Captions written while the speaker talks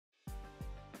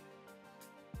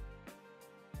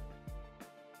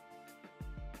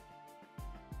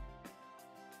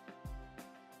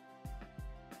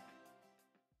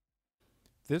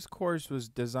This course was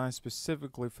designed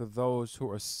specifically for those who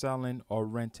are selling or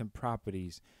renting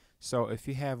properties. So if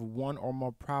you have one or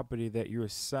more property that you're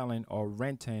selling or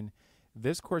renting,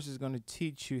 this course is going to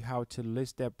teach you how to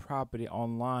list that property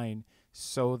online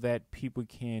so that people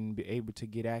can be able to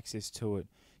get access to it.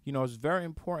 It's very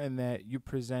important that you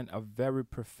present a very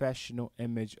professional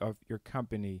image of your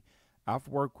company. I've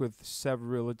worked with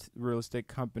several real estate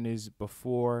companies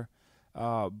before,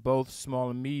 both small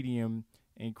and medium,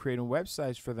 and creating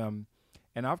websites for them.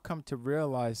 And I've come to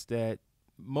realize that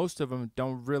most of them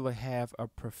don't really have a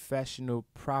professional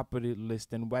property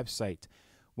listing website.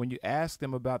 When you ask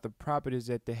them about the properties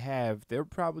that they have, they'll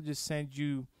probably just send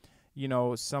you,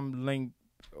 some link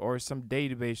or some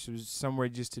database or somewhere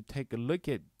just to take a look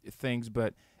at things,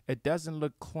 but it doesn't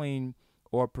look clean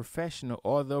or professional,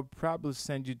 or they'll probably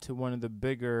send you to one of the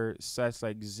bigger sites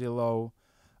like Zillow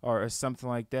or something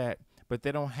like that, but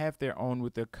they don't have their own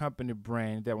with their company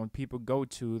brand that when people go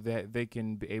to that they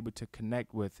can be able to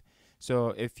connect with. So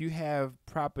if you have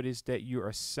properties that you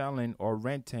are selling or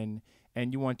renting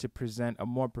and you want to present a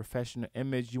more professional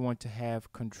image, you want to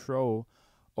have control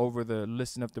over the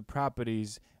listing of the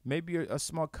properties, maybe you're a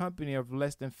small company of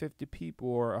less than 50 people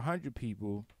or 100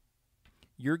 people,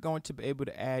 you're going to be able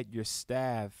to add your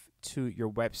staff to your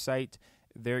website.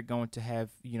 They're going to have,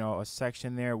 a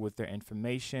section there with their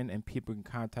information, and people can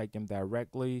contact them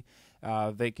directly.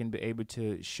 They can be able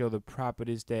to show the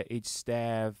properties that each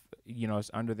staff,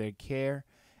 is under their care.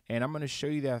 And I'm going to show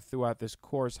you that throughout this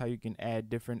course, how you can add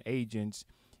different agents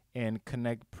and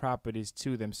connect properties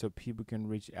to them so people can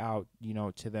reach out,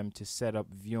 to them to set up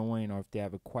viewing or if they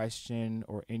have a question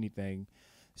or anything.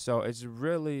 So it's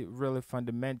really, really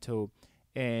fundamental.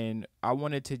 And I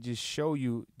wanted to just show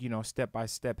you, step by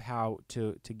step how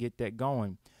to get that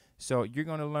going. So you're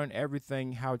going to learn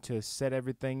everything, how to set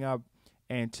everything up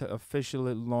and to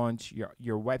officially launch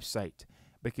your website.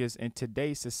 Because in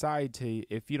today's society,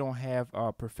 if you don't have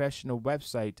a professional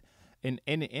website in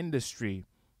any industry,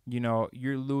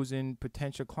 you're losing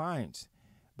potential clients.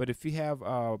 But if you have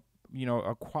a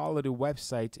quality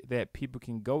website that people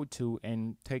can go to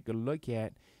and take a look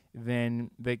at, then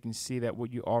they can see that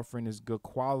what you're offering is good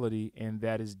quality, and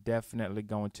that is definitely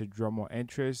going to draw more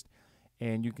interest,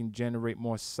 and you can generate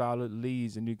more solid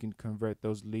leads, and you can convert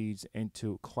those leads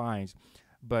into clients.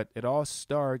 But it all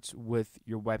starts with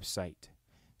your website.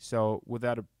 So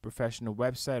without a professional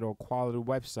website or quality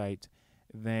website,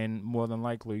 then more than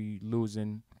likely you're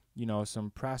losing,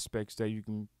 some prospects that you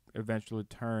can eventually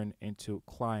turn into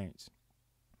clients.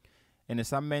 And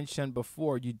as I mentioned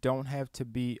before, you don't have to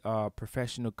be a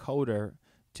professional coder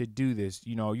to do this.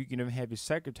 You can even have your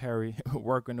secretary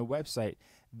work on the website.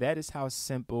 That is how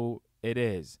simple it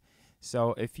is.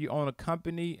 So if you own a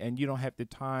company and you don't have the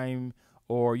time,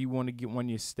 or you want to get one of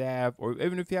your staff, or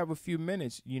even if you have a few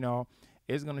minutes,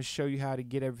 it's going to show you how to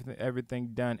get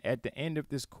everything done. At the end of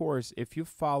this course, if you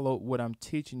follow what I'm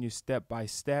teaching you step by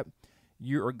step,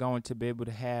 you are going to be able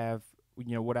to have,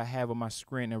 what I have on my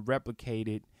screen and replicate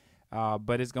it.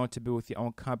 But it's going to be with your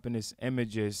own company's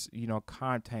images,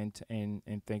 content and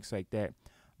things like that.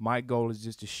 My goal is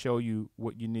just to show you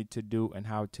what you need to do and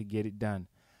how to get it done.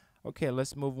 Okay,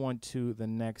 let's move on to the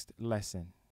next lesson.